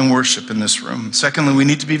and worship in this room. Secondly, we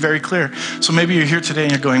need to be very clear. So maybe you're here today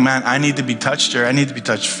and you're going, man, I need to be touched here. I need to be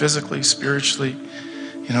touched physically, spiritually,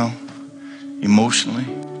 emotionally.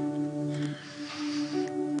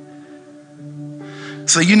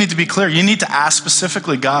 So you need to be clear. You need to ask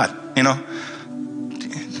specifically God,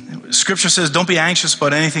 Scripture says, don't be anxious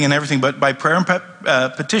about anything and everything, but by prayer and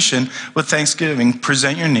petition with thanksgiving,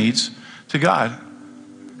 present your needs to God.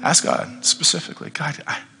 Ask God specifically, God,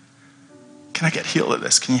 can I get healed of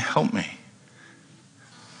this? Can you help me?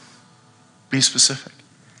 Be specific.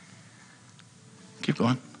 Keep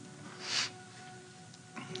going.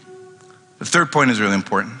 The third point is really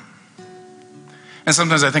important. And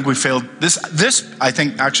sometimes I think we failed. This I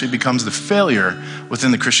think actually becomes the failure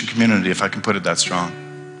within the Christian community, if I can put it that strong.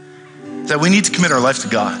 That we need to commit our life to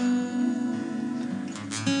God.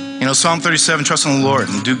 Psalm 37, trust in the Lord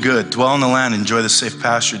and do good. Dwell in the land, enjoy the safe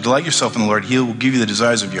pasture. Delight yourself in the Lord. He will give you the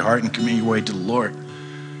desires of your heart and commit your way to the Lord.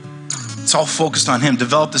 It's all focused on him.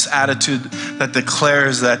 Develop this attitude that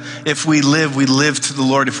declares that if we live to the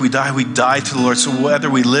Lord. If we die to the Lord. So whether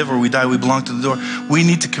we live or we die, we belong to the Lord. We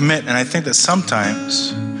need to commit. And I think that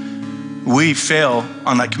sometimes we fail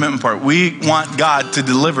on that commitment part. We want God to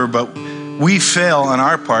deliver, but we fail on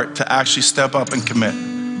our part to actually step up and commit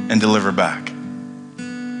and deliver back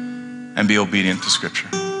and be obedient to Scripture.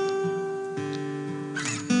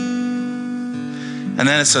 And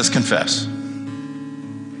then it says confess.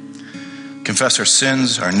 Confess our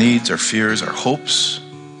sins, our needs, our fears, our hopes.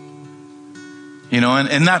 And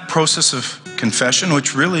in that process of confession,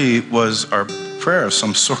 which really was our prayer of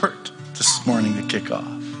some sort this morning to kick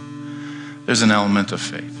off, there's an element of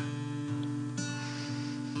faith.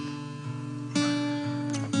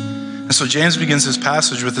 And so James begins this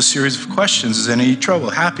passage with a series of questions. Is any trouble,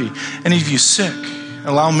 happy? Any of you sick?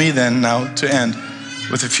 Allow me then now to end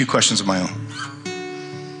with a few questions of my own.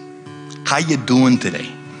 How you doing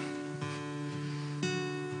today?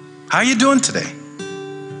 How you doing today?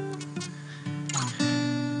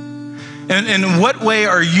 And in what way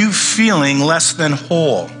are you feeling less than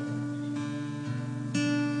whole?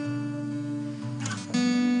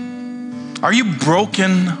 Are you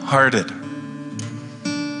broken-hearted?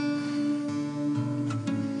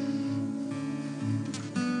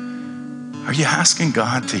 Are you asking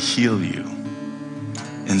God to heal you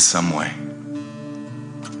in some way?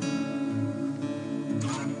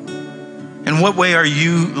 In what way are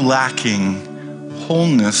you lacking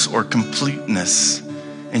wholeness or completeness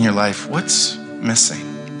in your life? What's missing?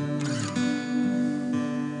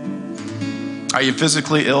 Are you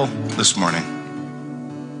physically ill this morning?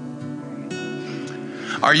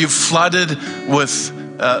 Are you flooded with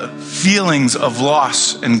feelings of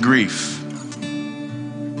loss and grief?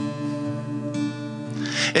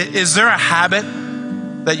 Is there a habit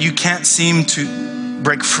that you can't seem to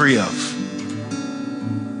break free of?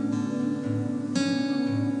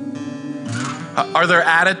 Are there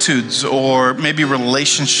attitudes or maybe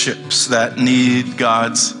relationships that need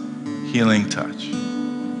God's healing touch?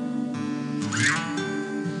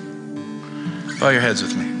 Bow your heads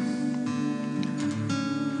with me.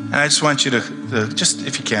 And I just want you to just,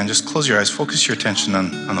 if you can, just close your eyes, focus your attention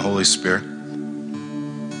on the Holy Spirit.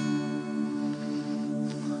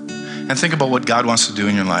 And think about what God wants to do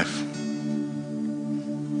in your life.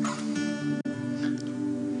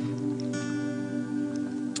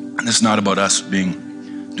 And this is not about us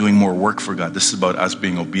doing more work for God. This is about us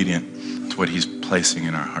being obedient to what He's placing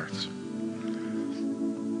in our hearts.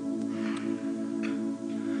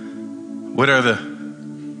 What are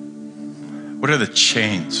the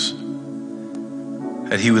chains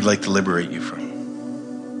that He would like to liberate you from?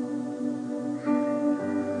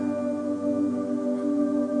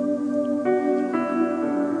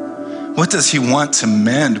 What does He want to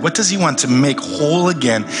mend? What does He want to make whole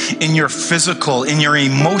again in your physical, in your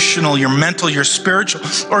emotional, your mental, your spiritual,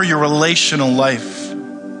 or your relational life?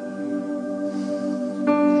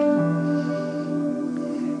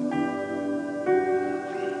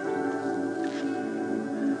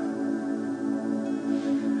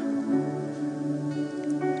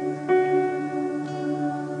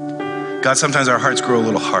 God, sometimes our hearts grow a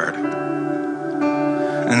little hard.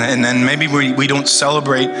 And then maybe we don't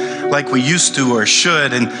celebrate like we used to or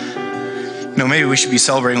should. And maybe we should be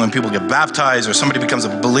celebrating when people get baptized or somebody becomes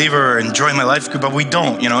a believer or enjoy my life group, but we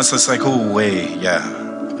don't. It's just like, oh, wait, yeah.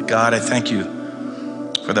 God, I thank you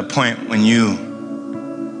for the point when you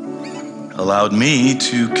allowed me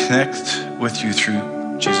to connect with you through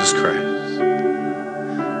Jesus Christ.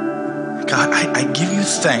 God, I give you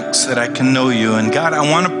thanks that I can know you. And God, I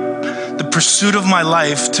want the pursuit of my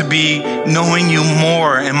life to be knowing you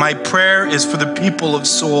more. And my prayer is for the people of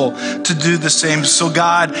Seoul to do the same. So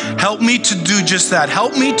God, help me to do just that.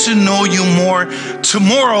 Help me to know you more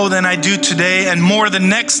tomorrow than I do today, and more the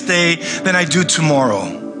next day than I do tomorrow.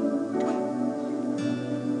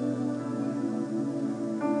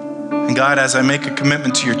 And God, as I make a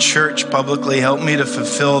commitment to your church publicly, help me to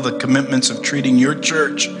fulfill the commitments of treating your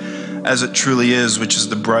church as it truly is, which is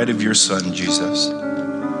the bride of your Son, Jesus.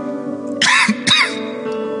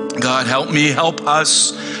 God, help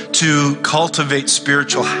us to cultivate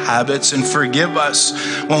spiritual habits, and forgive us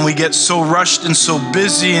when we get so rushed and so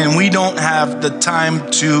busy and we don't have the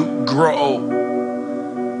time to grow.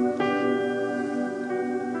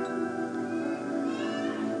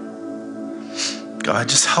 God,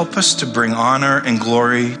 just help us to bring honor and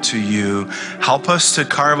glory to you. Help us to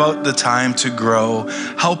carve out the time to grow.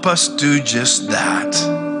 Help us do just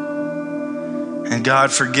that. And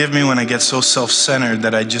God, forgive me when I get so self-centered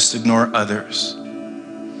that I just ignore others.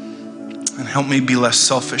 And help me be less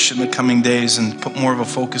selfish in the coming days and put more of a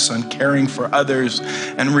focus on caring for others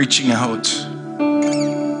and reaching out.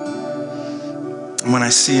 And when I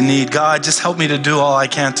see a need, God, just help me to do all I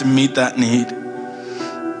can to meet that need.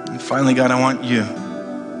 And finally, God, I want you.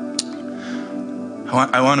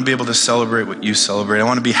 I want to be able to celebrate what you celebrate. I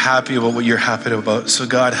want to be happy about what you're happy about. So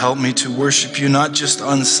God, help me to worship you, not just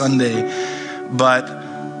on Sunday, but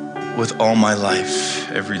with all my life,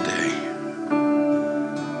 every day.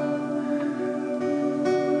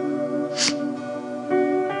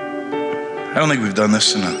 I don't think we've done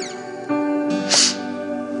this in a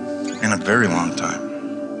very long time.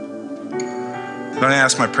 I'm going to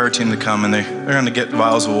ask my prayer team to come, and they're going to get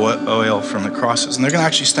vials of oil from the crosses, and they're going to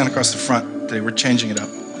actually stand across the front today. We're changing it up.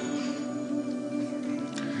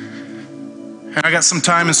 And I got some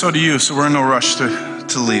time, and so do you, so we're in no rush to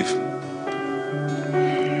leave.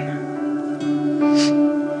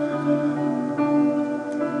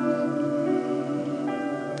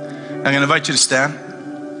 I'm going to invite you to stand.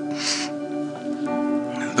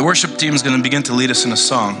 The worship team is going to begin to lead us in a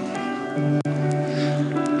song.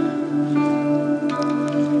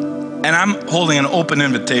 And I'm holding an open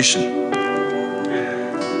invitation.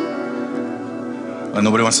 Well,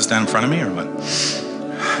 nobody wants to stand in front of me or what?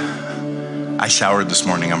 I showered this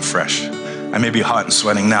morning. I'm fresh. I may be hot and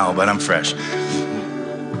sweating now, but I'm fresh.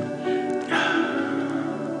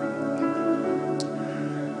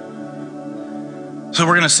 So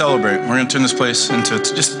we're going to celebrate. We're going to turn this place into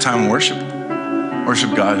just a time of worship.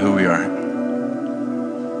 Worship God, who we are.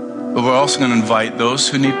 But we're also going to invite those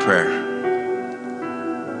who need prayer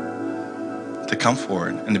to come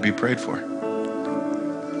forward and to be prayed for.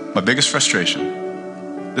 My biggest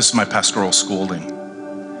frustration, this is my pastoral scolding.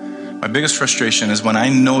 My biggest frustration is when I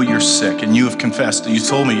know you're sick and you have confessed, you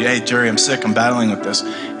told me, hey, Jerry, I'm sick, I'm battling with this,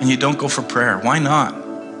 and you don't go for prayer. Why not?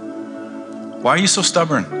 Why are you so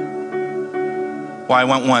stubborn? Well, I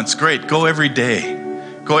went once. Great, go every day.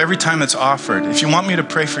 Go every time it's offered. If you want me to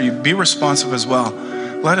pray for you, be responsive as well.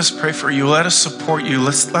 Let us pray for you. Let us support you.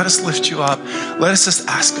 Let us lift you up. Let us just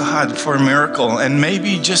ask God for a miracle. And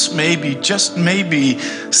maybe, just maybe,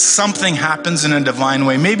 something happens in a divine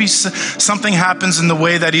way. Maybe something happens in the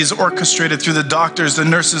way that he's orchestrated through the doctors, the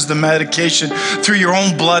nurses, the medication, through your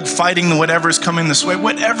own blood fighting whatever's coming this way,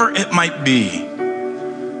 whatever it might be.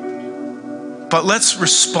 But let's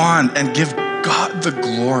respond and give God the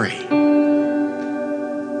glory.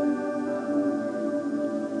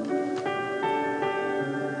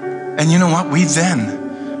 And you know what? We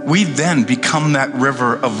then become that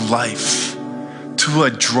river of life to a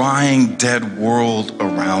drying, dead world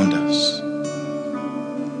around us.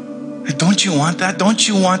 Don't you want that? Don't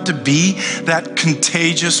you want to be that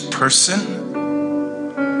contagious person?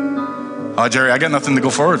 Oh, Jerry, I got nothing to go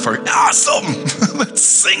forward for. Awesome! Let's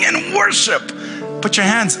sing and worship. Put your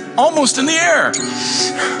hands almost in the air.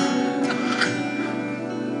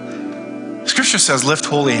 Scripture says, lift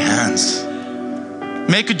holy hands.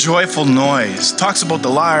 Make a joyful noise. Talks about the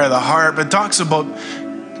lyre of the heart, but talks about,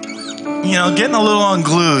 getting a little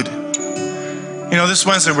unglued. This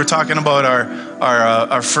Wednesday we're talking about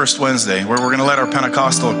our first Wednesday, where we're going to let our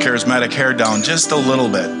Pentecostal charismatic hair down just a little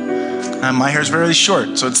bit. And my hair's very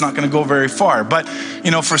short, so it's not going to go very far. But,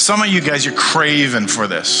 for some of you guys, you're craving for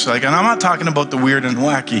this. And I'm not talking about the weird and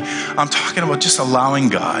wacky. I'm talking about just allowing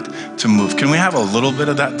God to move. Can we have a little bit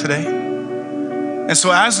of that today? And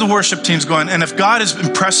so as the worship team's going, and if God is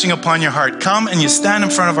impressing upon your heart, come and you stand in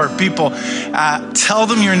front of our people, tell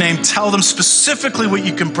them your name, tell them specifically what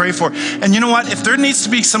you can pray for. And you know what? If there needs to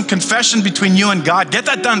be some confession between you and God, get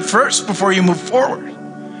that done first before you move forward.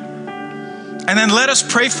 And then let us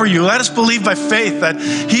pray for you. Let us believe by faith that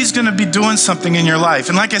he's going to be doing something in your life.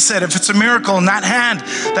 And like I said, if it's a miracle and that hand,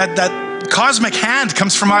 that cosmic hand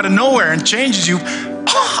comes from out of nowhere and changes you,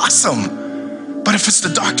 awesome. But if it's the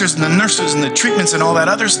doctors and the nurses and the treatments and all that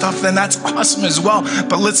other stuff, then that's awesome as well.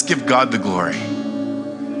 But let's give God the glory.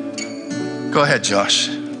 Go ahead, Josh.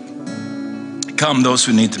 Come, those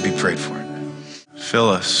who need to be prayed for. Fill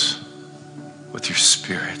us with your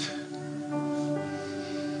Spirit.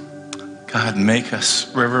 God, make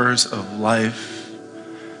us rivers of life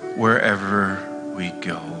wherever we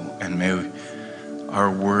go. And may our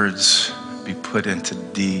words be put into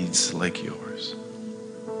deeds like yours.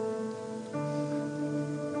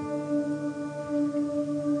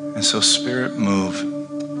 And so, Spirit, move.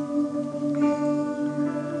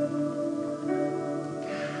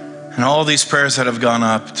 And all these prayers that have gone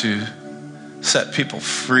up to set people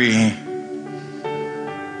free,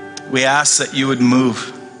 we ask that you would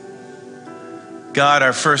move. God,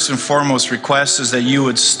 our first and foremost request is that you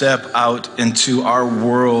would step out into our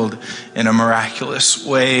world in a miraculous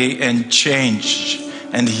way and change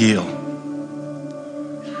and heal.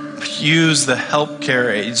 Use the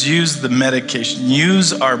healthcare aids, use the medication,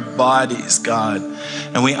 use our bodies, God.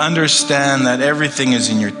 And we understand that everything is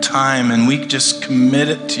in your time, and we just commit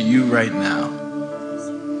it to you right now.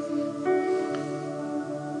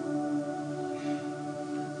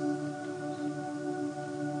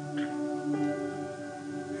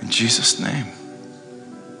 In Jesus' name,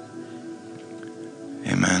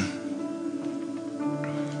 amen.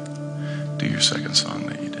 Do your second song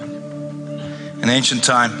that you did. In ancient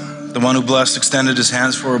time, the one who blessed extended his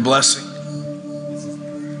hands for a blessing.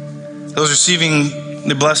 Those receiving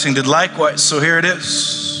the blessing did likewise. So here it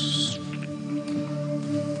is.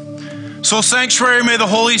 Soul Sanctuary, may the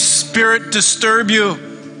Holy Spirit disturb you.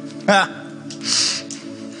 I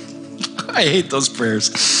hate those prayers.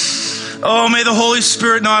 Oh, may the Holy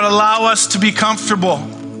Spirit not allow us to be comfortable.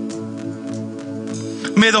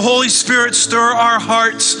 May the Holy Spirit stir our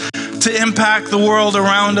hearts to impact the world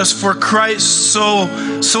around us for Christ.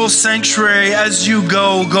 Soul Sanctuary, as you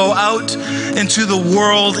go out into the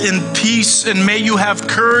world in peace, and may you have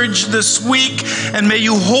courage this week, and may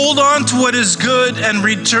you hold on to what is good and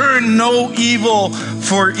return no evil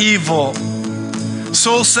for evil.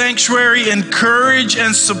 Soul Sanctuary, encourage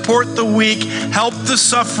and support the weak, help the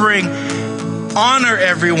suffering, honor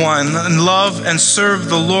everyone, and love and serve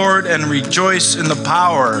the Lord, and rejoice in the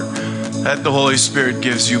power that the Holy Spirit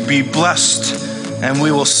gives you. Be blessed, and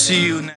we will see you next.